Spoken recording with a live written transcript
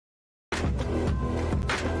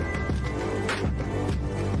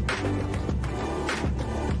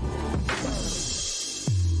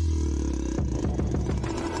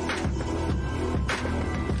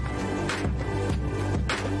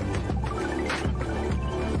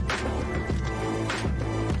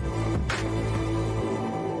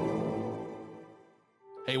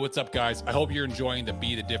Hey, what's up, guys? I hope you're enjoying the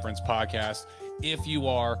Be the Difference podcast. If you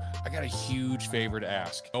are, I got a huge favor to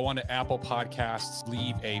ask. Go on to Apple Podcasts,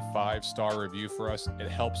 leave a 5-star review for us. It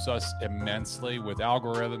helps us immensely with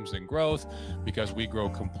algorithms and growth because we grow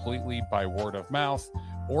completely by word of mouth,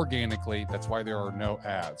 organically. That's why there are no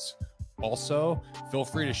ads. Also, feel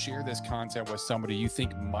free to share this content with somebody you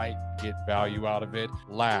think might get value out of it.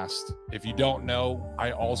 Last, if you don't know,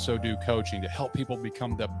 I also do coaching to help people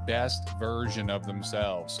become the best version of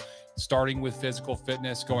themselves, starting with physical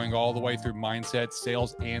fitness, going all the way through mindset,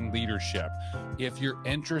 sales, and leadership. If you're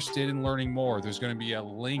interested in learning more, there's going to be a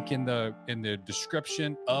link in the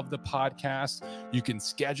description of the podcast. You can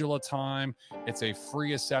schedule a time. It's a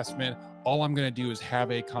free assessment. All I'm going to do is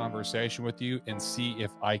have a conversation with you and see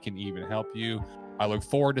if I can even help you. I look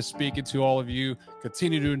forward to speaking to all of you.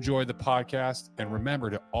 Continue to enjoy the podcast, and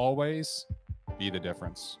remember to always be the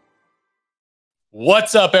difference.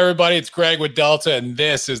 What's up, everybody? It's Greg with Delta, and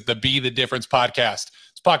this is the Be the Difference podcast.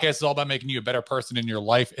 This podcast is all about making you a better person in your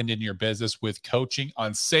life and in your business with coaching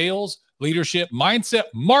on sales, leadership, mindset,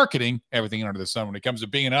 marketing, everything under the sun when it comes to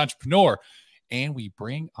being an entrepreneur. And we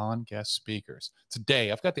bring on guest speakers. Today,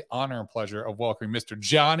 I've got the honor and pleasure of welcoming Mr.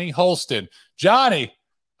 Jonny Holsten. Jonny,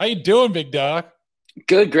 how you doing, big dog?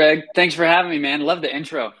 Good, Greg. Thanks for having me, man. Love the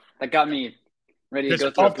intro. That got me ready to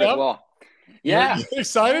go through a brick wall. Yeah. You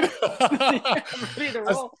excited? Ready to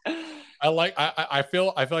roll. I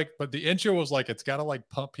feel like, but the intro was like, it's got to like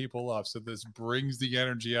pump people up. So this brings the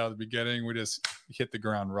energy out of the beginning. We just hit the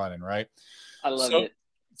ground running, right? I love it.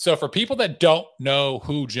 So for people that don't know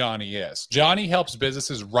who Jonny is, Jonny helps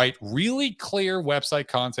businesses write really clear website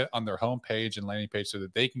content on their homepage and landing page so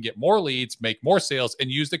that they can get more leads, make more sales, and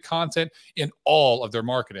use the content in all of their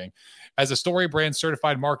marketing. As a Story Brand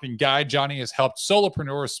certified marketing guide, Jonny has helped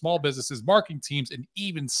solopreneurs, small businesses, marketing teams, and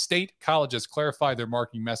even state colleges clarify their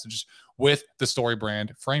marketing messages with the Story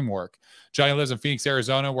Brand framework. Jonny lives in Phoenix,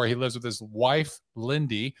 Arizona, where he lives with his wife,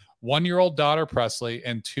 Lindy, 1-year-old daughter, Presley,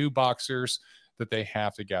 and 2 boxers that they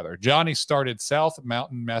have together. Jonny started South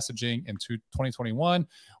Mountain Messaging in 2021,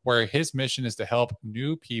 where his mission is to help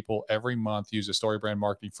new people every month use a Story Brand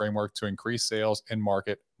marketing framework to increase sales and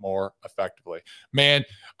market more effectively. Man,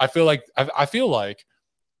 I feel like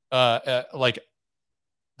the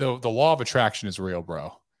law of attraction is real,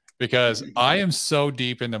 bro. Because I am so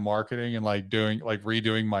deep into marketing and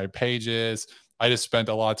redoing my pages. I just spent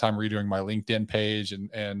a lot of time redoing my LinkedIn page and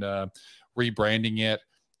rebranding it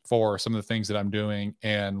for some of the things that I'm doing,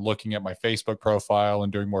 and looking at my Facebook profile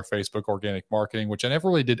and doing more Facebook organic marketing, which I never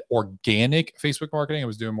really did organic Facebook marketing. I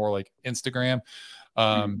was doing more like Instagram.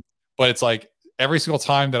 But it's like every single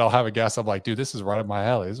time that I'll have a guest, I'm like, dude, this is right up my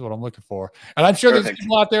alley. This is what I'm looking for. And I'm sure there's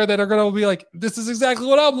people out there that are going to be like, this is exactly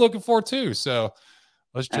what I'm looking for too. So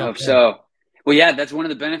let's jump in. I hope so. Well, yeah, that's one of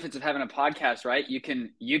the benefits of having a podcast, right? You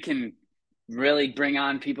can really bring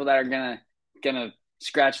on people that are going to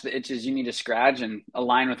scratch the itches you need to scratch and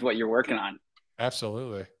align with what you're working on.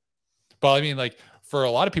 Absolutely. But I mean, like, for a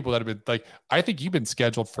lot of people that have been like, I think you've been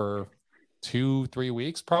scheduled for 2-3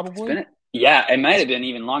 weeks, probably. It might have been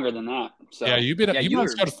even longer than that. So yeah, you've been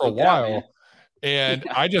scheduled for a while. And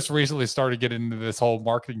I just recently started getting into this whole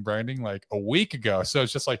marketing branding like a week ago. So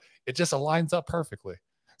it's just like, it just aligns up perfectly.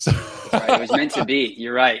 So that's right. It was meant to be.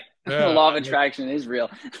 You're right. Yeah, the law of attraction is real.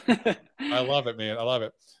 I love it, man. I love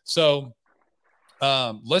it. So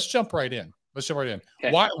let's jump right in.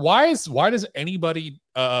 Okay. Why does anybody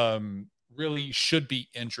really should be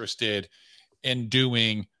interested in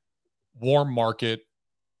doing warm market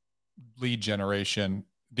lead generation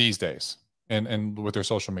these days and with their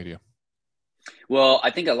social media? Well,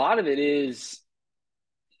 I think a lot of it is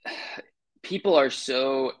people are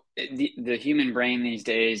so the human brain these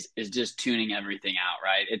days is just tuning everything out,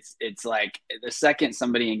 right? It's like the second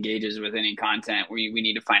somebody engages with any content, we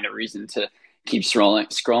need to find a reason to keep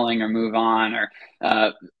scrolling or move on or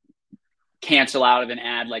cancel out of an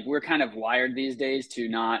ad. Like, we're kind of wired these days to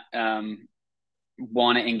not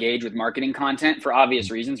want to engage with marketing content for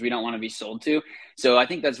obvious reasons. We don't want to be sold to. So I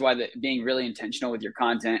think that's why being really intentional with your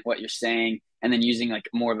content, what you're saying, and then using like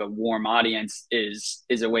more of a warm audience is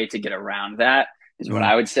a way to get around that, is what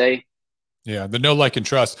I would say. Yeah. The know, like, and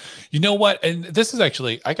trust. You know what? And this is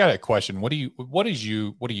actually, I got a question. What do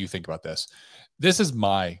you think about this? This is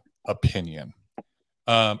my opinion.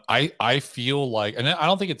 I feel like, and I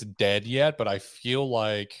don't think it's dead yet, but I feel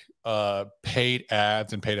like paid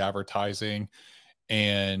ads and paid advertising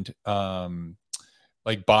and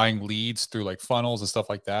like buying leads through like funnels and stuff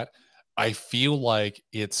like that, I feel like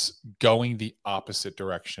it's going the opposite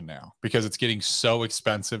direction now because it's getting so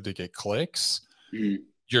expensive to get clicks.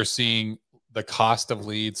 You're seeing the cost of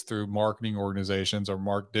leads through marketing organizations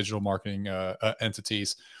or digital marketing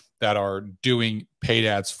entities that are doing paid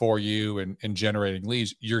ads for you and generating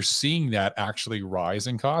leads, you're seeing that actually rise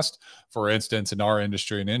in cost. For instance, in our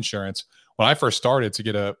industry in insurance, when I first started, to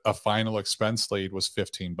get a final expense lead was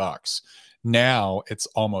 $15. Now it's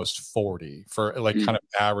almost 40 for like kind of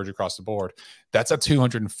average across the board. That's a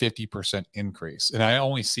 250% increase. And I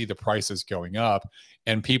only see the prices going up,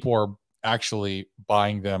 and people are actually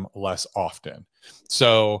buying them less often.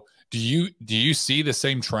 So do you see the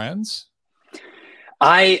same trends?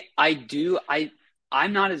 I do.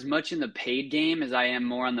 I'm not as much in the paid game as I am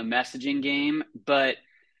more on the messaging game, but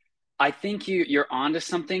I think you're onto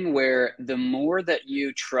something where the more that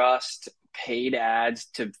you trust paid ads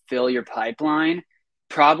to fill your pipeline,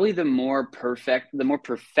 probably the more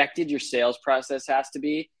perfected your sales process has to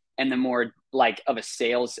be, and the more like of a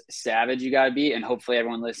sales savage you got to be. And hopefully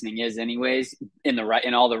everyone listening is anyways in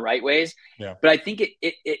all the right ways. Yeah. But I think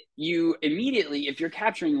you immediately, if you're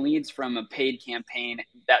capturing leads from a paid campaign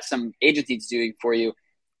that some agency is doing for you,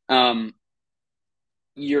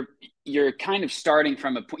 you're kind of starting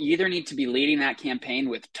from you either need to be leading that campaign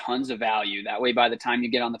with tons of value. That way, by the time you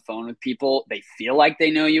get on the phone with people, they feel like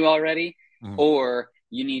they know you already, or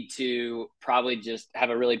you need to probably just have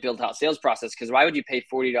a really built out sales process. Because why would you pay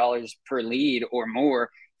 $40 per lead or more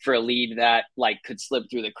for a lead that like could slip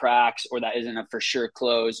through the cracks, or that isn't a for sure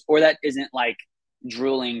close, or that isn't like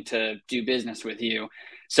drooling to do business with you?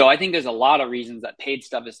 So I think there's a lot of reasons that paid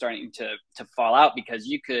stuff is starting to fall out, because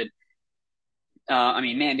you could, I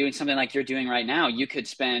mean, man, doing something like you're doing right now, you could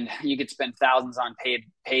spend thousands on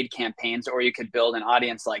paid campaigns, or you could build an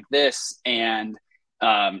audience like this and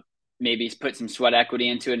maybe put some sweat equity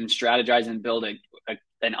into it and strategize and build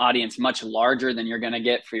an audience much larger than you're going to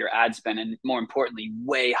get for your ad spend, and more importantly,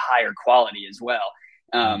 way higher quality as well.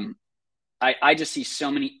 I just see so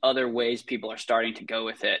many other ways people are starting to go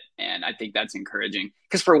with it, and I think that's encouraging.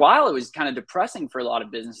 Because for a while, it was kind of depressing for a lot of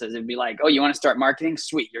businesses. It'd be like, oh, you want to start marketing?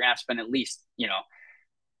 Sweet. You're going to have to spend at least,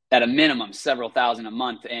 at a minimum, several thousand a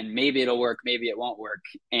month, and maybe it'll work, maybe it won't work.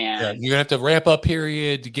 And you're going to have to ramp up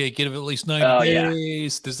period to get at least 90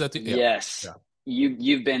 days. Does that? Yes. Yeah.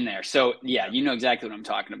 You've been there. So yeah, you know exactly what I'm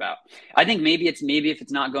talking about. I think maybe if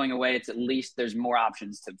it's not going away, it's at least there's more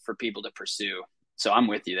options for people to pursue. So I'm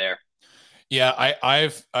with you there. Yeah,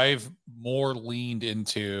 I've more leaned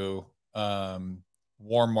into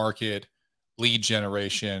warm market lead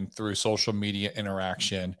generation through social media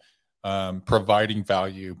interaction, providing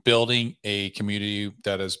value, building a community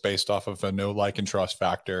that is based off of a know, like, and trust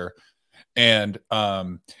factor. And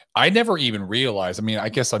I never even realized, I mean, I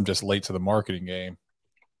guess I'm just late to the marketing game,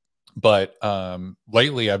 but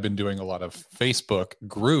lately I've been doing a lot of Facebook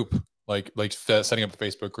group, like setting up a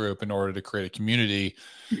Facebook group in order to create a community,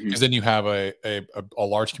 because then you have a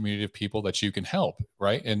large community of people that you can help,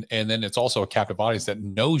 right? And then it's also a captive audience that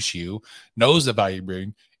knows you, knows the value you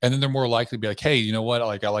bring, and then they're more likely to be like, hey, you know what?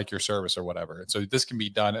 Like, I like your service or whatever. And so this can be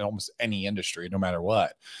done in almost any industry, no matter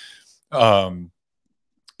what.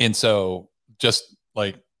 And so just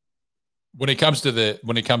like when it comes to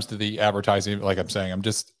the advertising, like I'm saying,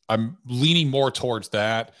 I'm leaning more towards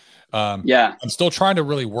that. I'm still trying to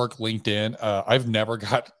really work LinkedIn. I've never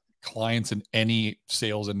got clients in any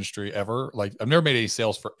sales industry ever. Like, I've never made any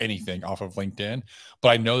sales for anything off of LinkedIn, but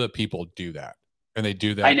I know that people do that, and they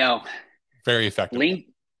do that. I know, very effectively.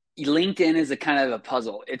 LinkedIn is a kind of a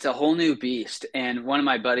puzzle. It's a whole new beast. And one of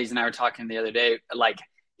my buddies and I were talking the other day, like,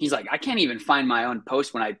 he's like, I can't even find my own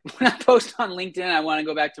post when I post on LinkedIn. I want to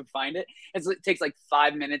go back to find it. It takes like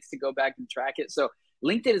 5 minutes to go back and track it. So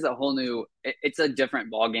LinkedIn is it's a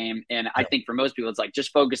different ball game. And I think for most people, it's like,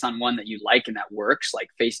 just focus on one that you like and that works. Like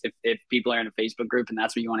if people are in a Facebook group and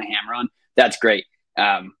that's what you want to hammer on, that's great.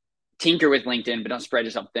 Tinker with LinkedIn, but don't spread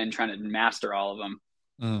yourself thin trying to master all of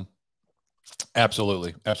them.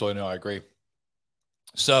 Absolutely. No, I agree.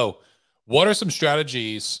 So what are some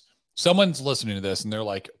strategies? Someone's listening to this and they're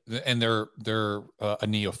like, and they're a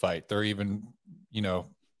neophyte. They're even,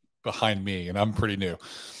 behind me, and I'm pretty new.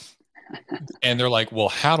 And they're like, well,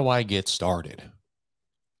 how do I get started?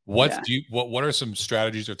 What are some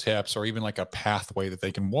strategies or tips, or even like a pathway that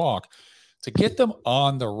they can walk to get them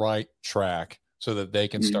on the right track so that they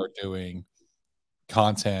can start doing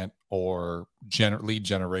content or lead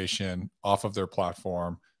generation off of their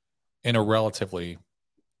platform in a relatively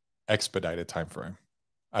expedited time frame?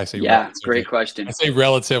 I say, great question. I say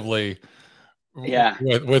relatively,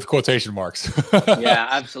 with quotation marks. Yeah,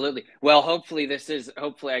 absolutely. Well, hopefully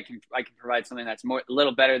I can provide something that's a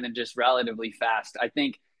little better than just relatively fast. I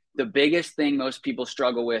think the biggest thing most people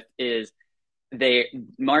struggle with is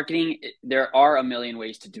marketing. There are a million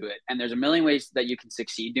ways to do it, and there's a million ways that you can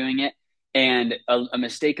succeed doing it. And a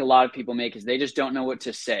mistake a lot of people make is they just don't know what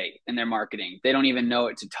to say in their marketing. They don't even know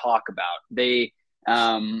what to talk about. They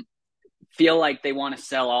feel like they want to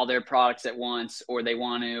sell all their products at once, or they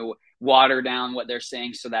want to water down what they're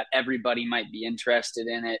saying so that everybody might be interested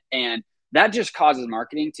in it. And that just causes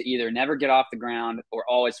marketing to either never get off the ground or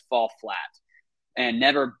always fall flat, and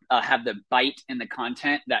never have the bite in the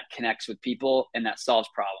content that connects with people and that solves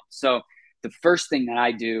problems. So the first thing that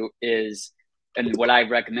I do is, and what I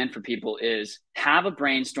recommend for people, is have a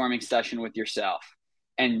brainstorming session with yourself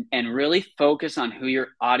and really focus on who your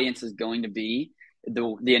audience is going to be.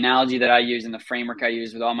 The analogy that I use and the framework I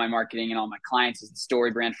use with all my marketing and all my clients is the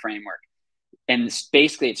story brand framework. And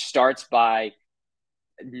basically it starts by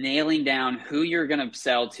nailing down who you're going to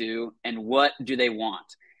sell to and what do they want.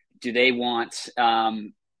 Do they want,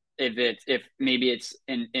 if maybe it's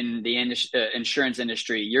in the insurance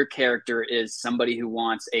industry, your character is somebody who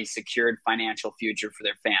wants a secured financial future for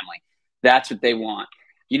their family. That's what they want.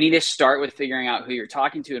 You need to start with figuring out who you're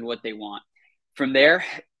talking to and what they want. From there,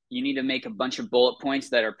 you need to make a bunch of bullet points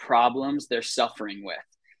that are problems they're suffering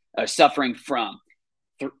from.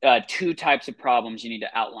 Two types of problems you need to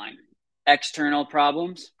outline: external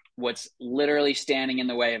problems, what's literally standing in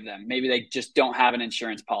the way of them. Maybe they just don't have an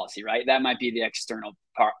insurance policy, right? That might be the external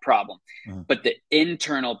problem. Mm-hmm. But the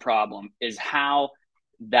internal problem is how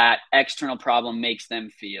that external problem makes them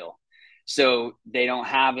feel. So they don't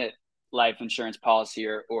have a life insurance policy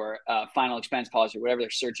or final expense policy or whatever they're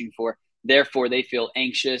searching for. Therefore, they feel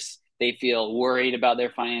anxious. They feel worried about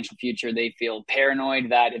their financial future. They feel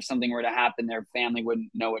paranoid that if something were to happen, their family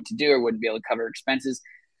wouldn't know what to do or wouldn't be able to cover expenses.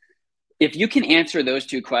 If you can answer those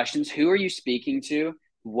two questions, who are you speaking to?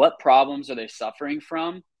 What problems are they suffering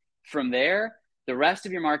from? From there, the rest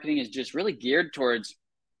of your marketing is just really geared towards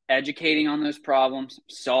educating on those problems,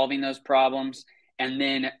 solving those problems, and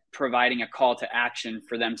then providing a call to action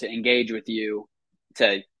for them to engage with you,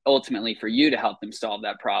 to ultimately for you to help them solve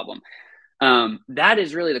that problem. That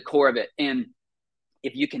is really the core of it. And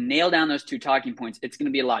if you can nail down those two talking points, it's going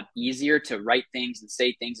to be a lot easier to write things and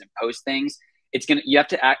say things and post things. You have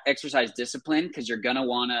to exercise discipline, because you're going to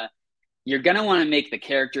want to make the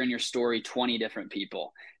character in your story 20 different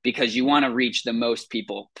people, because you want to reach the most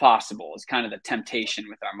people possible. It's kind of the temptation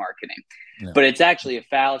with our marketing. Yeah. But it's actually a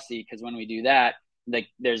fallacy, because when we do that, like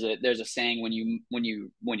there's a saying, when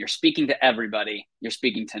you're speaking to everybody, you're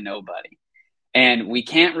speaking to nobody. And we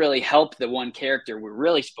can't really help the one character we're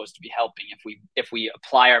really supposed to be helping if we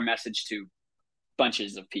apply our message to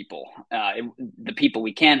bunches of people. The people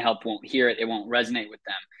we can help won't hear it. It won't resonate with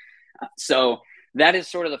them. So that is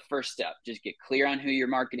sort of the first step. Just get clear on who you're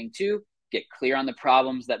marketing to, get clear on the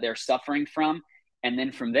problems that they're suffering from. And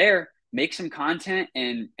then from there, make some content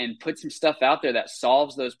and put some stuff out there that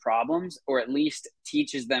solves those problems, or at least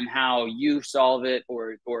teaches them how you solve it,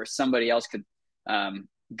 or somebody else could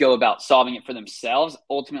go about solving it for themselves.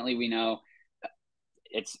 Ultimately, we know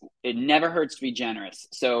it never hurts to be generous.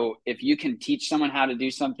 So if you can teach someone how to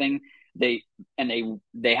do something, they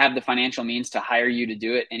have the financial means to hire you to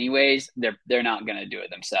do it anyways, they're not going to do it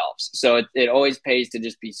themselves. So it always pays to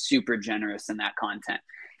just be super generous in that content.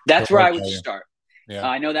 That's where I would start. Yeah.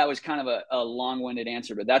 I know that was kind of a long-winded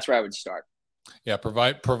answer, but that's where I would start. Yeah.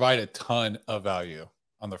 Provide a ton of value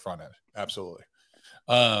on the front end. Absolutely.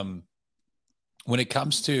 When it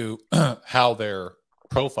comes to how their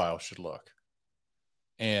profile should look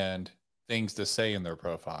and things to say in their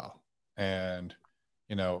profile, and,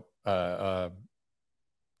 I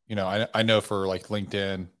know for like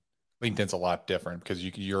LinkedIn's a lot different, because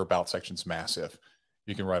your about section's massive.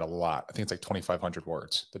 You can write a lot. I think it's like 2,500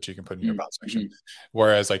 words that you can put in your about section.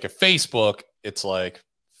 Whereas like a Facebook, it's like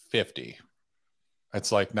 50.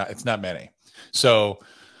 It's not many. So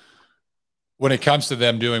when it comes to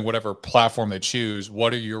them doing whatever platform they choose,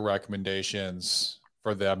 what are your recommendations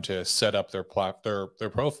for them to set up their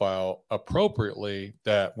profile appropriately,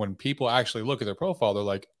 that when people actually look at their profile, they're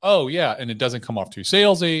like, oh yeah, and it doesn't come off too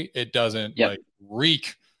salesy, it doesn't like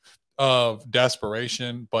reek of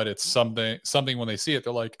desperation, but it's something when they see it,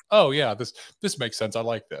 they're like, oh yeah, this makes sense, I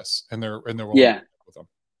like this, and they're willing to with them.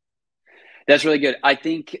 That's really good. I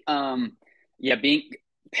think being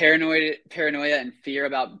paranoia and fear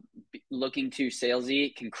about looking too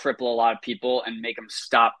salesy can cripple a lot of people and make them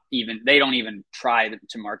stop. They don't even try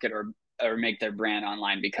to market or make their brand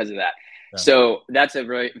online because of that. Yeah. So that's a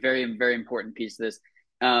very, very, very important piece of this.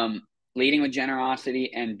 Leading with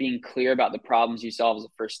generosity and being clear about the problems you solve is the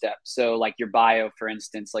first step. So like your bio, for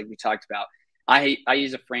instance, like we talked about, I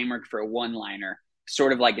use a framework for a one-liner,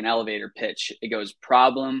 sort of like an elevator pitch. It goes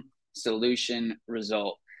problem, solution,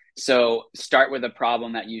 result. So start with a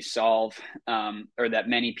problem that you solve, or that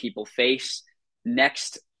many people face.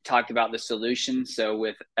 Next, talked about the solution. So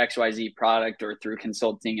with XYZ product or through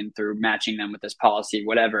consulting and through matching them with this policy,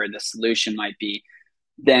 whatever the solution might be,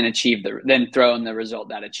 then throw in the result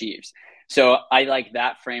that achieves. So I like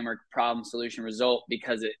that framework, problem, solution, result,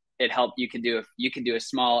 because it helped. You can do a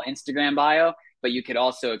small Instagram bio, but you could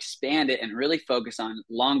also expand it and really focus on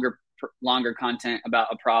longer content about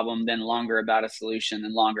a problem, then longer about a solution,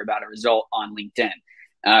 then longer about a result on LinkedIn,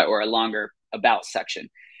 or a longer about section.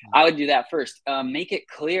 I would do that first. Make it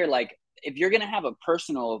clear, like, if you're going to have a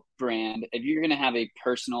personal brand, if you're going to have a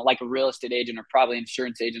personal, like a real estate agent or probably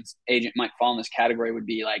insurance agent might fall in this category, would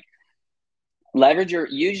be like,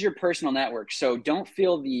 use your personal network. So don't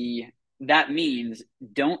feel the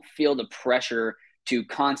pressure to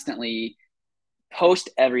constantly post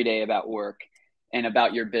every day about work and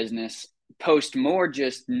about your business. Post more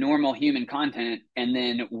just normal human content. And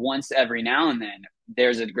then once every now and then,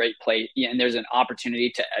 there's a great place, and there's an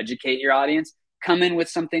opportunity to educate your audience. Come in with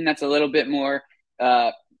something that's a little bit more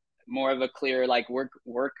of a clear, like work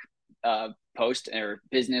post or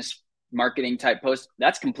business marketing type post.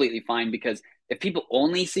 That's completely fine, because if people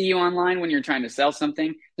only see you online when you're trying to sell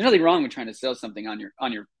something, there's nothing wrong with trying to sell something on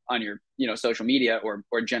your social media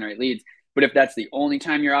or generate leads. But if that's the only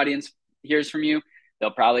time your audience hears from you, they'll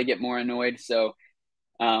probably get more annoyed. So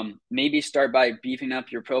maybe start by beefing up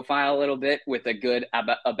your profile a little bit with a good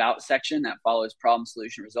about section that follows problem,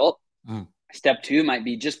 solution, result. Step 2 might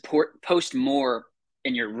be just post more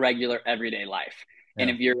in your regular everyday life. Yeah.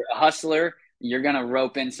 And if you're a hustler, you're going to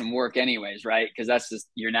rope in some work anyways, right? Because that's just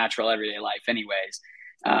your natural everyday life anyways.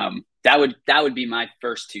 That would be my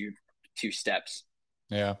first two steps.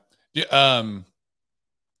 Yeah.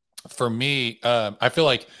 For me, I feel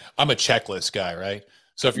like I'm a checklist guy, right?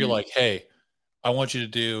 So if you're like, hey, I want you to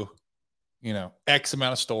do, X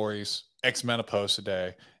amount of stories, X amount of posts a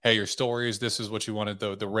day. Hey, your stories, this is what you wanted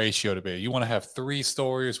the ratio to be. You want to have 3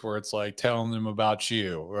 stories where it's like telling them about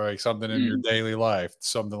you, or like something in your daily life,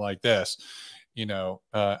 something like this,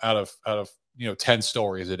 out of 10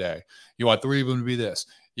 stories a day. You want 3 of them to be this.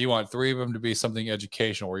 You want 3 of them to be something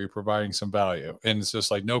educational where you're providing some value. And it's just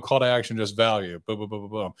like no call to action, just value. Boom, boom, boom, boom,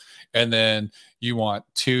 boom. And then you want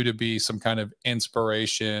 2 to be some kind of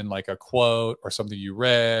inspiration, like a quote or something you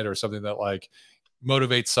read or something that like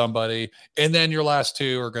motivates somebody. And then your last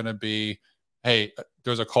 2 are going to be, hey,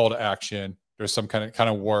 there's a call to action. There's some kind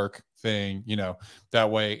of work thing, that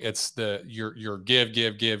way it's your give,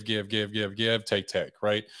 take,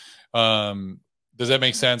 right? Does that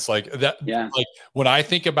make sense? Like that, yeah. Like when I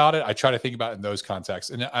think about it, I try to think about it in those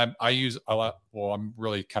contexts. And I use a lot. Well, I'm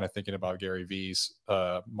really kind of thinking about Gary V's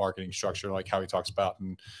marketing structure, like how he talks about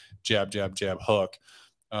and jab, hook,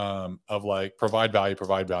 of like provide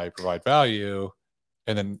value,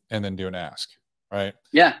 and then do an ask, right?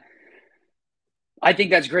 Yeah. I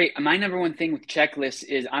think that's great. My number one thing with checklists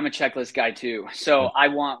is I'm a checklist guy too. So I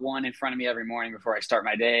want one in front of me every morning before I start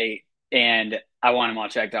my day, and I want them all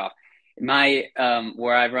checked off. My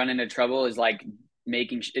where I've run into trouble is like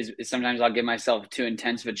is sometimes I'll give myself too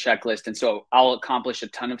intense of a checklist, and so I'll accomplish a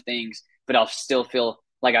ton of things, but I'll still feel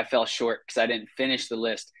like I fell short because I didn't finish the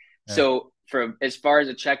list. Yeah. So for as far as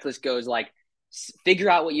a checklist goes, like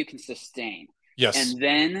figure out what you can sustain. Yes. And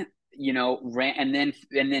then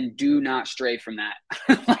and then do not stray from that.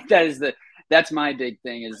 Like that's my big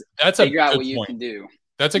thing is figure out what you can do.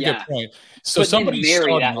 That's a good point. So somebody's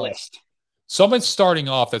marry that list. Someone's starting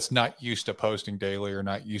off that's not used to posting daily or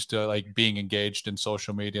not used to like being engaged in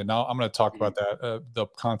social media. Now I'm going to talk about that, the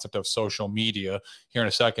concept of social media here in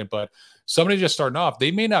a second, but somebody just starting off,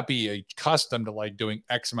 they may not be accustomed to like doing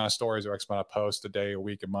X amount of stories or X amount of posts a day, a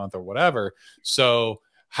week, a month, or whatever. So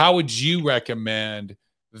how would you recommend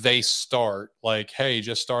they start? Like, hey,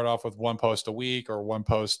 just start off with 1 post a week or 1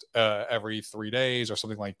 post every 3 days or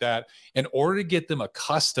something like that, in order to get them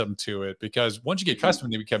accustomed to it. Because once you get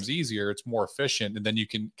accustomed, it becomes easier, it's more efficient, and then you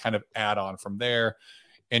can kind of add on from there,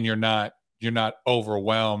 and you're not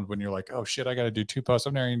overwhelmed when you're like, oh shit, I got to do 2 posts.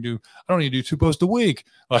 I don't need to do 2 posts a week.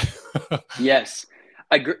 Yes,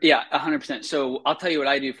 I agree. Yeah, 100%. So I'll tell you what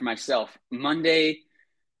I do for myself. Monday,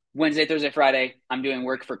 Wednesday, Thursday, Friday, I'm doing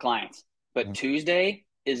work for clients, but Tuesday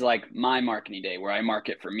is like my marketing day where I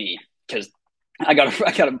market for me, because I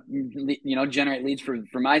gotta generate leads for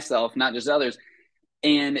myself, not just others.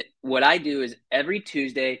 And what I do is every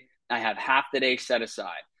Tuesday I have half the day set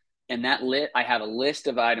aside, and I have a list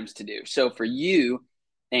of items to do. So for you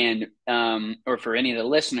and or for any of the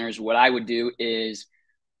listeners, what I would do is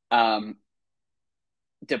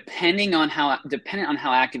depending on how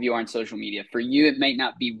active you are on social media. For you, it may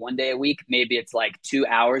not be 1 day a week. Maybe it's like 2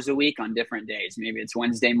 hours a week on different days. Maybe it's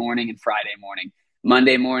Wednesday morning and Friday morning,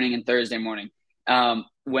 Monday morning and Thursday morning.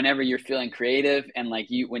 whenever you're feeling creative and like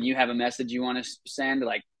when you have a message you want to send,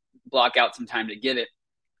 like block out some time to give it.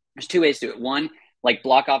 There's two ways to do it. One, like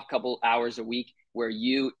block off a couple hours a week where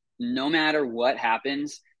you, no matter what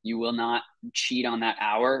happens, you will not cheat on that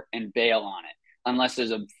hour and bail on it unless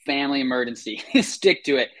there's a family emergency. Stick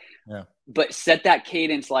to it. Yeah. But set that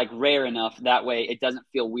cadence like rare enough. That way it doesn't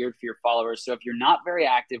feel weird for your followers. So if you're not very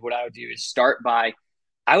active, what I would do is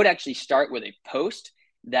I would actually start with a post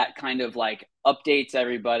that kind of like updates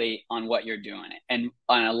everybody on what you're doing and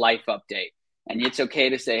on a life update. And it's okay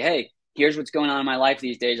to say, hey, here's what's going on in my life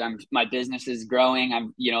these days. My business is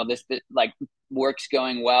growing. This like work's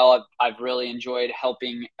going well. I've really enjoyed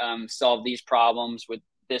helping solve these problems with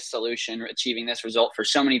this solution, achieving this result for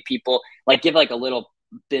so many people. Like give like a little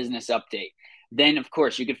business update. Then of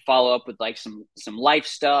course you could follow up with like some life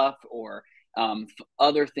stuff or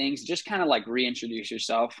other things. Just kind of like reintroduce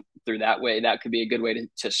yourself through that way. That could be a good way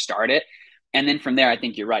to start it. And then from there, I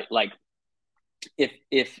think you're right. Like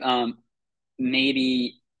if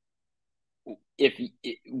maybe if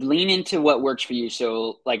lean into what works for you.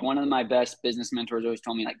 So like one of my best business mentors always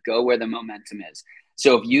told me, like, go where the momentum is.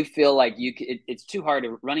 So if you feel like it's too hard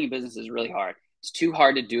running a business is really hard. It's too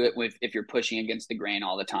hard to do it if you're pushing against the grain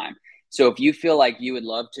all the time. So if you feel like you would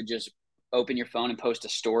love to just open your phone and post a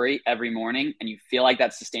story every morning and you feel like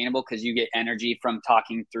that's sustainable because you get energy from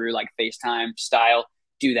talking through like FaceTime style,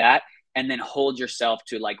 do that. And then hold yourself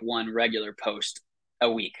to like one regular post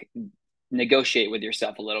a week. Negotiate with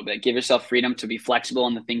yourself a little bit. Give yourself freedom to be flexible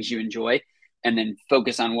on the things you enjoy and then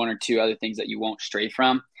focus on one or two other things that you won't stray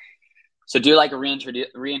from. So do like a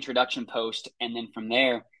reintroduction post. And then from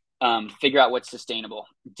there, figure out what's sustainable.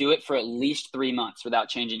 Do it for at least 3 months without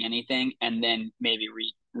changing anything. And then maybe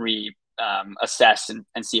assess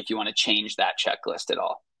and see if you want to change that checklist at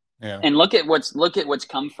all. Yeah. And look at what's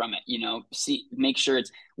come from it, make sure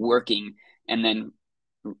it's working and then,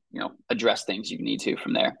 address things you need to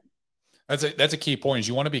from there. That's a key point is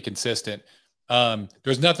you want to be consistent.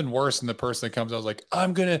 There's nothing worse than the person that comes out like,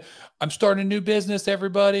 I'm starting a new business,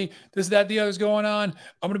 everybody. This, that, the other's going on.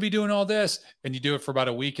 I'm going to be doing all this. And you do it for about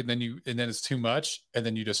a week and then it's too much. And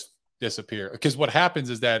then you just disappear. Because what happens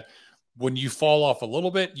is that when you fall off a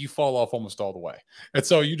little bit, you fall off almost all the way. And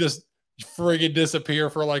so you just friggin' disappear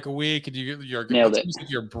for like a week and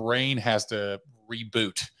your brain has to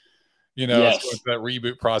reboot. Yes. So it's that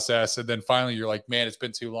reboot process. And then finally you're like, man, it's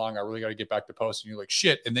been too long. I really got to get back to posting. You're like,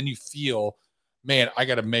 shit. And then you feel, man, I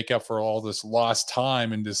got to make up for all this lost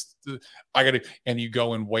time and and you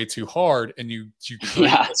go in way too hard and you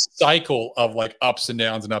create a cycle of like ups and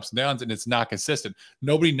downs and it's not consistent.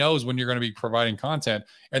 Nobody knows when you're going to be providing content.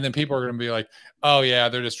 And then people are going to be like, oh yeah,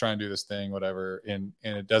 they're just trying to do this thing, whatever. And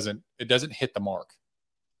it doesn't hit the mark.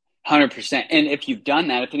 100%. And if you've done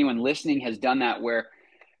that, if anyone listening has done that, where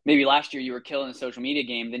maybe last year you were killing the social media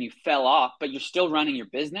game, then you fell off, but you're still running your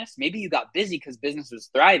business. Maybe you got busy because business was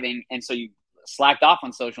thriving. And so you slacked off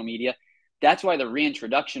on social media. That's why the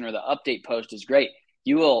reintroduction or the update post is great.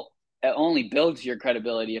 You will only build your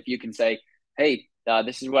credibility if you can say, hey,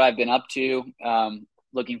 this is what I've been up to.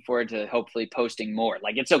 Looking forward to hopefully posting more.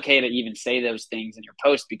 Like it's okay to even say those things in your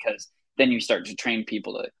post because then you start to train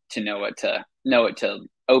people to know what to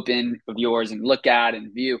open of yours and look at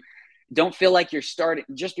and view. Don't feel like you're starting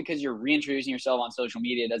just because you're reintroducing yourself on social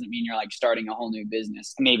media doesn't mean you're like starting a whole new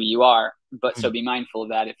business. Maybe you are, but so be mindful of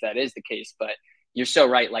that if that is the case. But you're so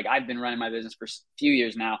right. Like I've been running my business for a few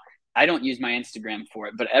years now. I don't use my Instagram for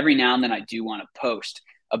it, but every now and then I do want to post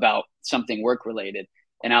about something work related,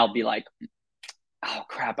 and I'll be like, oh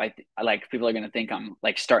crap, I like people are going to think I'm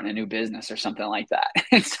like starting a new business or something like that.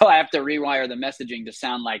 And so I have to rewire the messaging to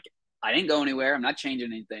sound like I didn't go anywhere. I'm not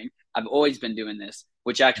changing anything. I've always been doing this,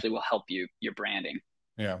 which actually will help your branding.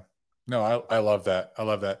 Yeah. No, I love that. I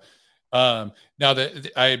love that. Now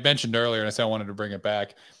that I mentioned earlier, and I said I wanted to bring it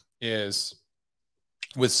back, is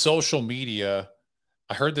with social media,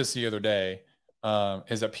 I heard this the other day,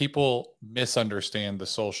 is that people misunderstand the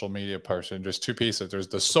social media person. There's two pieces. There's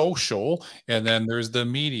the social and then there's the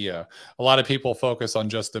media. A lot of people focus on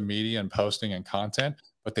just the media and posting and content,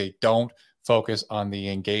 but they don't focus on the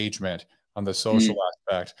engagement, on the social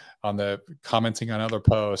aspect, on the commenting on other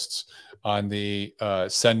posts, on the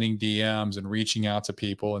sending DMs and reaching out to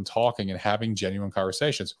people and talking and having genuine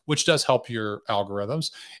conversations, which does help your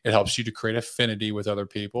algorithms. It helps you to create affinity with other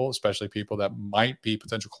people, especially people that might be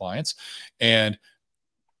potential clients. And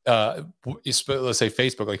let's say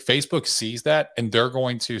Facebook, like Facebook sees that and they're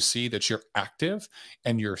going to see that you're active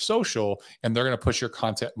and you're social, and they're going to push your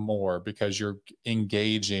content more because you're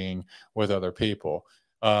engaging with other people.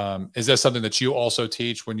 Is that something that you also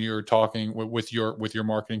teach when you're talking with your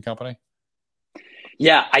marketing company?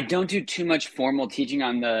 Yeah, I don't do too much formal teaching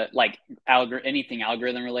on the like anything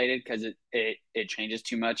algorithm related because it changes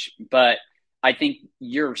too much. But I think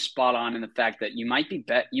you're spot on in the fact that you might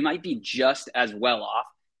be just as well off,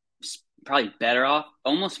 probably better off,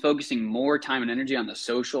 almost focusing more time and energy on the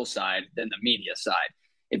social side than the media side.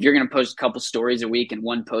 If you're going to post a couple stories a week and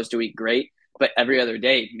one post a week, great. But every other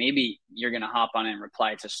day, maybe you're going to hop on and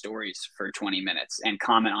reply to stories for 20 minutes and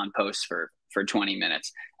comment on posts for 20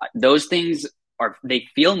 minutes. Those things they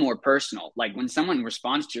feel more personal. Like when someone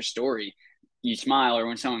responds to your story, you smile, or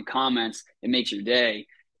when someone comments, it makes your day.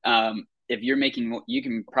 If you're making, you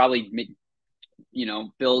can probably make,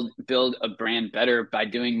 build a brand better by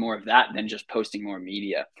doing more of that than just posting more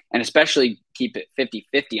media, and especially keep it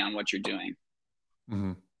 50-50 on what you're doing.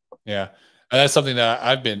 Mm-hmm. Yeah. And that's something that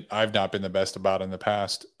I've not been the best about in the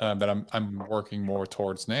past, that I'm working more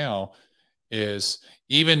towards now, is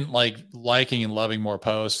even like liking and loving more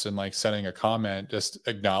posts and like sending a comment, just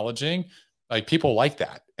acknowledging, like people like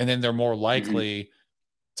that. And then they're more likely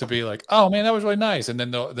to be like, oh man, that was really nice. And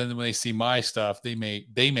then when they see my stuff, they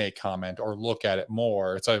may comment or look at it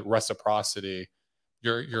more. It's like reciprocity.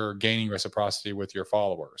 You're gaining reciprocity with your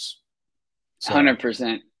followers. So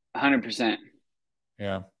 100%. 100%.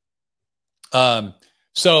 yeah.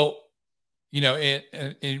 So,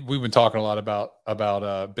 we've been talking a lot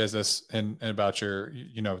about business and about your,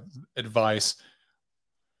 advice.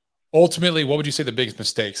 Ultimately, what would you say the biggest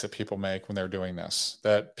mistakes that people make when they're doing this,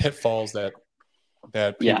 that pitfalls that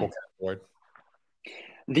people can avoid?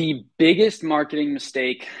 The biggest marketing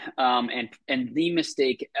mistake, and the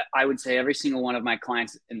mistake, I would say every single one of my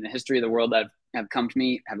clients in the history of the world that have come to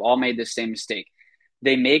me have all made this same mistake.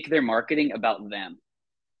 They make their marketing about them,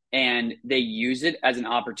 and they use it as an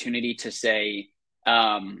opportunity to say,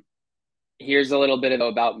 here's a little bit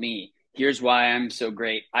about me. Here's why I'm so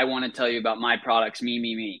great. I want to tell you about my products,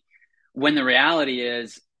 me. When the reality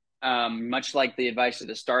is, much like the advice at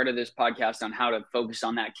the start of this podcast on how to focus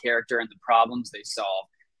on that character and the problems they solve,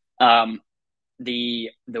 the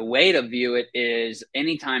way to view it is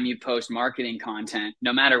anytime you post marketing content,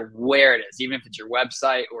 no matter where it is, even if it's your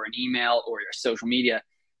website or an email or your social media,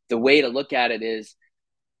 the way to look at it is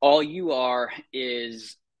all you are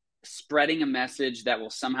is spreading a message that will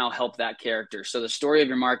somehow help that character. So the story of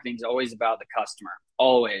your marketing is always about the customer,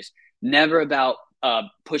 always, never about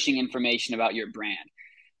pushing information about your brand.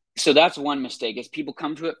 So that's one mistake, is people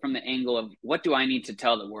come to it from the angle of, what do I need to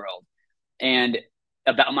tell the world and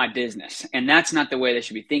about my business? And that's not the way they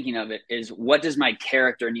should be thinking of it, is what does my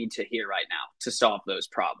character need to hear right now to solve those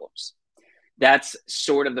problems? That's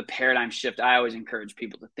sort of the paradigm shift I always encourage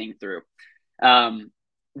people to think through.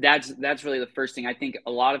 That's really the first thing. I think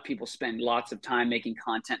a lot of people spend lots of time making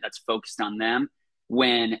content that's focused on them,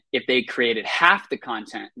 when if they created half the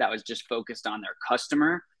content that was just focused on their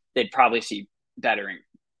customer, they'd probably see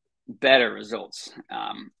better results.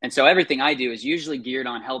 And so everything I do is usually geared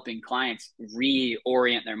on helping clients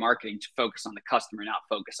reorient their marketing to focus on the customer, not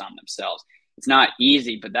focus on themselves. It's not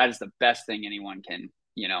easy, but that is the best thing anyone can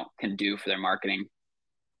do for their marketing.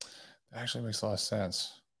 That actually makes a lot of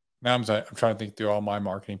sense. Now I'm trying to think through all my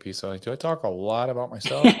marketing pieces. Like, do I talk a lot about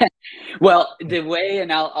myself? Well, the way,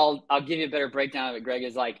 and I'll give you a better breakdown of it, Greg,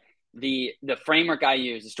 is like the framework I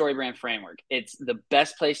use, the story brand framework. It's the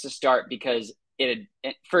best place to start because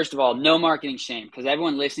first of all, no marketing shame, because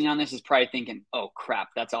everyone listening on this is probably thinking, oh crap,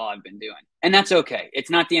 that's all I've been doing. And that's okay.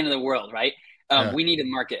 It's not the end of the world, right? Yeah. We need to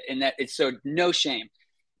market, and that it's so no shame.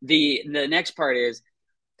 The next part is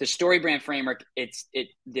the story brand framework.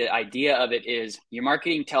 The idea of it is your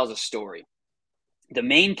marketing tells a story. The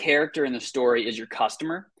main character in the story is your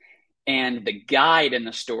customer, and the guide in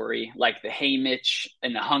the story, like the Hey Mitch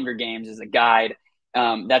in the Hunger Games is a guide.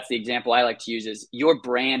 That's the example I like to use, is your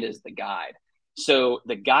brand is the guide. So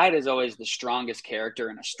the guide is always the strongest character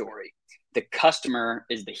in a story. The customer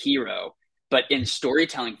is the hero, but in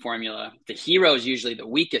storytelling formula, the hero is usually the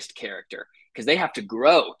weakest character because they have to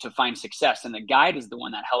grow to find success, and the guide is the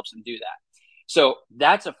one that helps them do that. So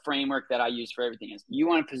that's a framework that I use for everything. Is you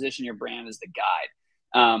want to position your brand as the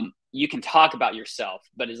guide. You can talk about yourself,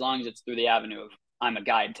 but as long as it's through the avenue of I'm a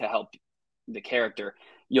guide to help the character,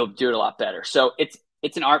 you'll do it a lot better. So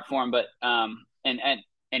it's an art form, but and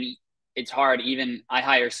it's hard. Even I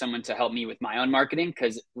hire someone to help me with my own marketing,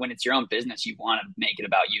 because when it's your own business, you want to make it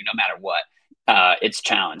about you no matter what. It's a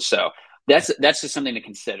challenge. So that's just something to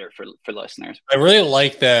consider for listeners. I really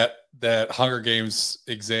like that Hunger Games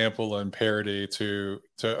example and parody to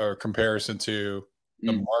or comparison to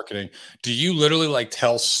the marketing. Do you literally like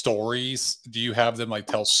tell stories? Do you have them like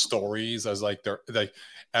tell stories as like they're like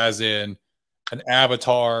as in an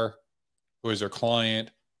avatar who is their client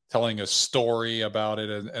telling a story about it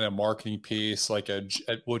and a marketing piece, like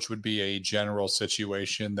which would be a general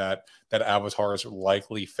situation that avatar is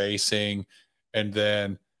likely facing, and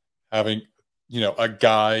then having, you know, a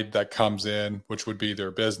guide that comes in, which would be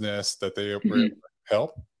their business that they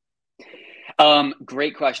help?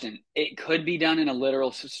 Great question. It could be done in a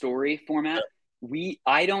literal story format.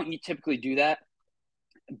 I don't typically do that.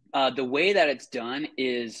 The way that it's done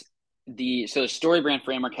is the story brand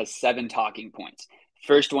framework has 7 talking points.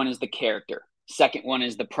 First one is the character. Second one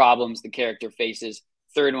is the problems the character faces.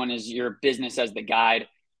 Third one is your business as the guide.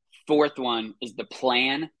 Fourth one is the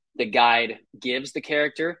plan the guide gives the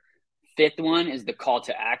character. Fifth one is the call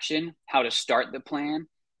to action, how to start the plan.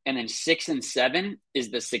 And then 6 and 7 is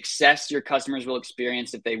the success your customers will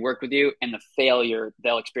experience if they work with you, and the failure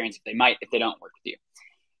they'll experience if they don't work with you.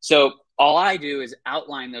 So all I do is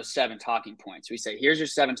outline those 7 talking points. We say, here's your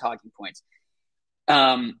 7 talking points.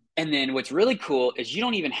 And then what's really cool is you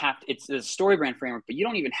don't even have to, it's the story brand framework, but you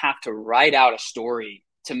don't even have to write out a story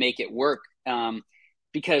to make it work.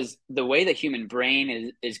 Because the way the human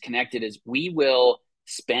brain is connected is we will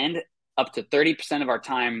spend up to 30% of our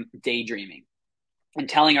time daydreaming and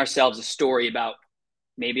telling ourselves a story about,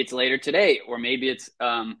 maybe it's later today, or maybe it's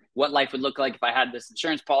what life would look like if I had this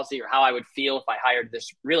insurance policy, or how I would feel if I hired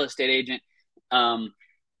this real estate agent.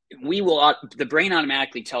 The brain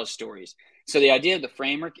automatically tells stories. So the idea of the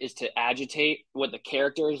framework is to agitate what the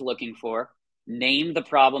character is looking for, name the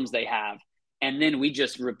problems they have, and then we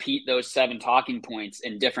just repeat those 7 talking points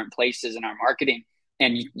in different places in our marketing.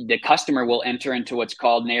 And the customer will enter into what's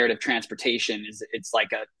called narrative transportation. It's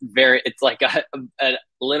like a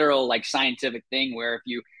literal, like, scientific thing where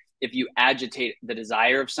if you agitate the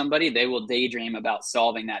desire of somebody, they will daydream about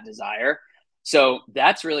solving that desire. So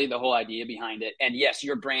that's really the whole idea behind it. And yes,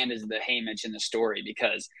 your brand is the Haymitch in the story,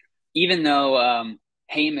 because even though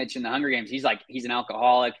Haymitch in the Hunger Games, he's an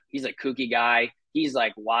alcoholic, he's a kooky guy, he's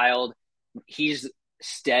like wild, he's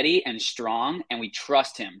steady and strong, and we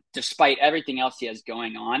trust him despite everything else he has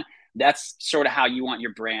going on. That's sort of how you want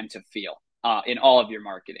your brand to feel in all of your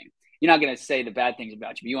marketing. You're not going to say the bad things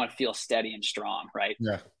about you, but you want to feel steady and strong, right?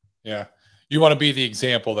 Yeah. You want to be the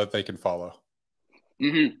example that they can follow.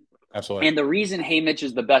 Mm-hmm. Absolutely. And the reason Haymitch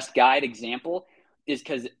is the best guide example is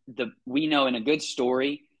because we know in a good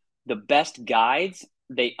story, the best guides,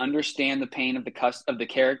 they understand the pain of the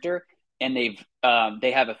character, and they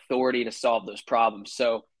have authority to solve those problems.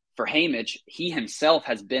 So for Haymitch, he himself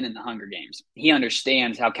has been in the Hunger Games. He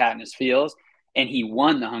understands how Katniss feels, and he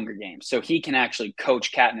won the Hunger Games. So he can actually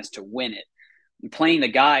coach Katniss to win it. And playing the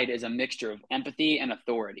guide is a mixture of empathy and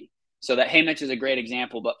authority. So that Haymitch is a great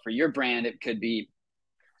example, but for your brand, it could be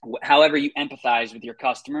however you empathize with your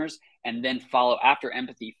customers, and then after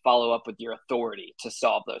empathy, follow up with your authority to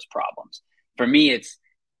solve those problems. For me,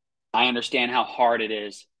 I understand how hard it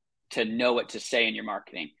is to know what to say in your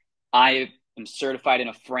marketing. I am certified in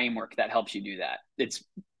a framework that helps you do that. It's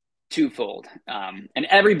twofold. And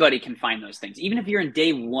everybody can find those things. Even if you're in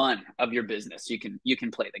day 1 of your business, you can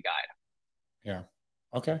play the guide. Yeah.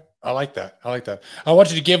 Okay. I like that. I don't want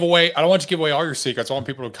you to give away all your secrets. I want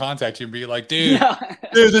people to contact you and be like, dude,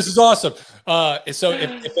 this is awesome. So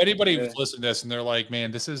if anybody was listening to this and they're like,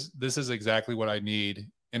 man, this is exactly what I need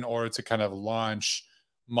in order to kind of launch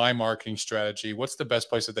my marketing strategy, what's the best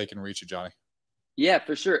place that they can reach you, Jonny? Yeah,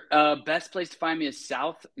 for sure. Best place to find me is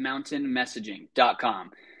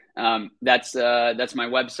southmountainmessaging.com. That's my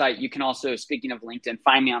website. You can also, speaking of LinkedIn,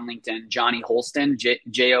 find me on LinkedIn, Jonny Holsten,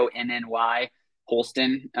 Jonny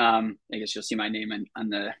Holsten. I guess you'll see my name on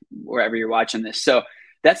the wherever you're watching this. So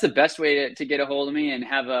that's the best way to get a hold of me, and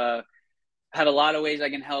have a lot of ways I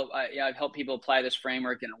can help. I've helped people apply this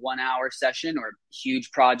framework in a 1-hour session, or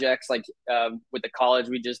huge projects like with the college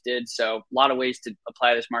we just did. So a lot of ways to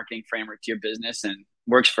apply this marketing framework to your business, and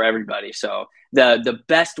works for everybody. So the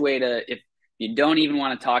best way if you don't even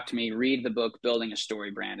want to talk to me, read the book Building a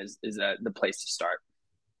Story Brand is the place to start.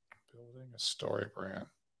 Building a Story Brand.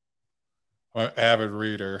 I'm an avid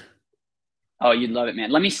reader. Oh, you'd love it,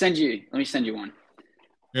 man. Let me send you one. You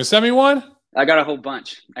gonna send me one? I got a whole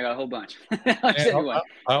bunch. I'll send you one.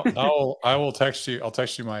 I will text you. I'll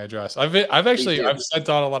text you my address. I've sent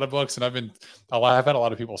out a lot of books, and I've had a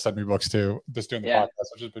lot of people send me books too, just doing the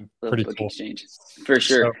podcast, which has been pretty cool. Exchange. For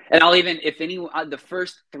sure. So, and I'll even, if anyone, the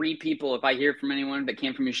first 3 people, if I hear from anyone that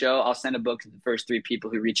came from your show, I'll send a book to the first 3 people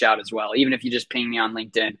who reach out as well. Even if you just ping me on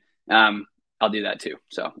LinkedIn, I'll do that too.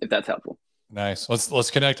 So if that's helpful. Nice.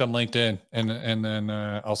 Let's connect on LinkedIn, and then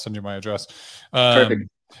I'll send you my address. Perfect.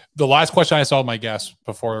 The last question I saw my guests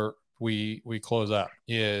before we close up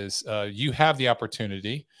is you have the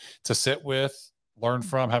opportunity to sit with, learn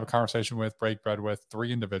from, have a conversation with, break bread with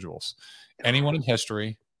 3 individuals, anyone in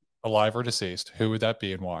history, alive or deceased, who would that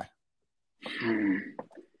be and why?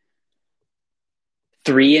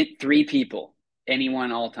 Three people.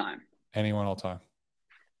 Anyone all time. Anyone all time.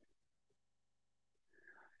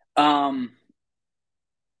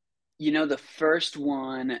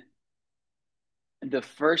 The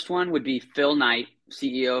first one would be Phil Knight,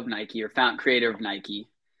 CEO of Nike, or creator of Nike.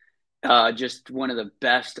 Just one of the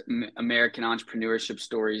best American entrepreneurship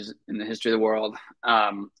stories in the history of the world.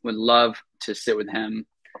 Would love to sit with him.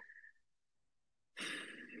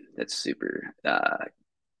 That's super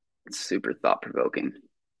thought provoking.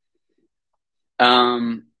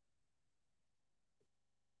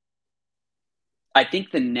 I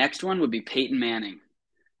think the next one would be Peyton Manning.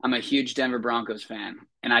 I'm a huge Denver Broncos fan,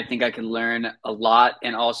 and I think I could learn a lot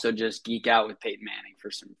and also just geek out with Peyton Manning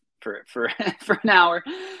for an hour.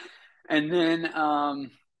 And then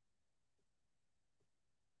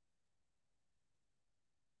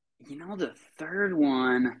the third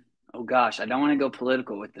one, oh gosh, I don't want to go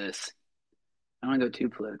political with this. I don't want to go too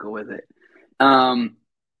political with it.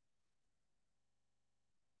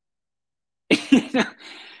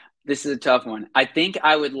 This is a tough one. I think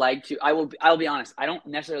I would like to. I'll be honest. I don't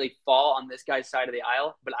necessarily fall on this guy's side of the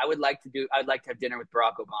aisle, but I'd like to have dinner with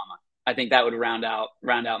Barack Obama. I think that would round out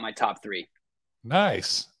my top three.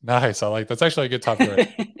 Nice. I like that's actually a good top three.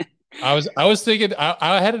 I was thinking.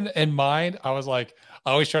 I had it in mind. I was like,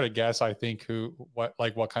 I always try to guess. I think what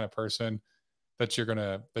kind of person that you're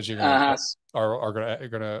gonna guess are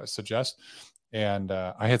gonna suggest, and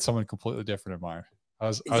I had someone completely different in mind.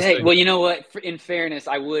 Well, you know what? In fairness,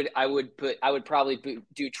 I would probably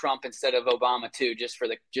do Trump instead of Obama too, just for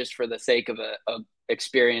the sake of a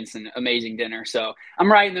experience and amazing dinner. So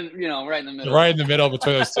I'm right in the middle. Right in the middle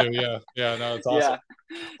between those two. Yeah. No, it's awesome.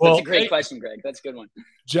 Yeah. Well, that's a great question, Greg. That's a good one.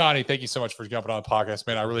 Jonny, thank you so much for jumping on the podcast,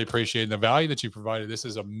 man. I really appreciate the value that you provided. This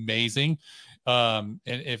is amazing. And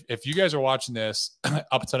if you guys are watching this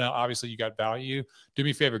up until now, obviously you got value. Do me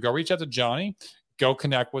a favor, go reach out to Jonny, go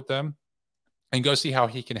connect with them, and go see how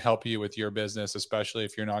he can help you with your business, especially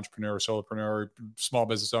if you're an entrepreneur, solopreneur, small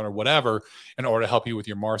business owner, whatever, in order to help you with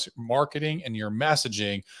your marketing and your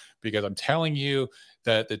messaging. Because I'm telling you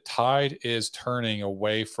that the tide is turning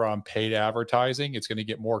away from paid advertising. It's going to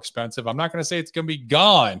get more expensive. I'm not going to say it's going to be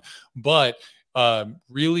gone, but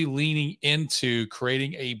really leaning into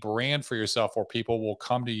creating a brand for yourself where people will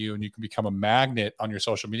come to you and you can become a magnet on your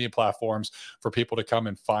social media platforms for people to come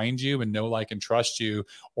and find you and know, like, and trust you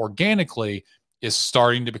organically is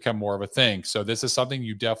starting to become more of a thing. So this is something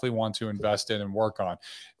you definitely want to invest in and work on.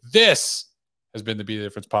 This has been the Be the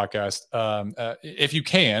Difference podcast. If you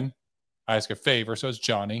can, I ask a favor. So it's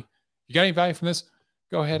Jonny. You got any value from this?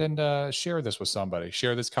 Go ahead and share this with somebody.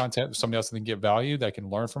 Share this content with somebody else that can get value, that can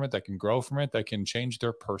learn from it, that can grow from it, that can change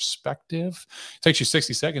their perspective. It takes you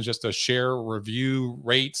 60 seconds just to share, review,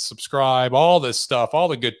 rate, subscribe, all this stuff, all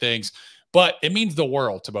the good things. But it means the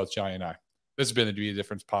world to both Jonny and I. This has been the Be the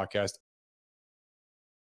Difference podcast.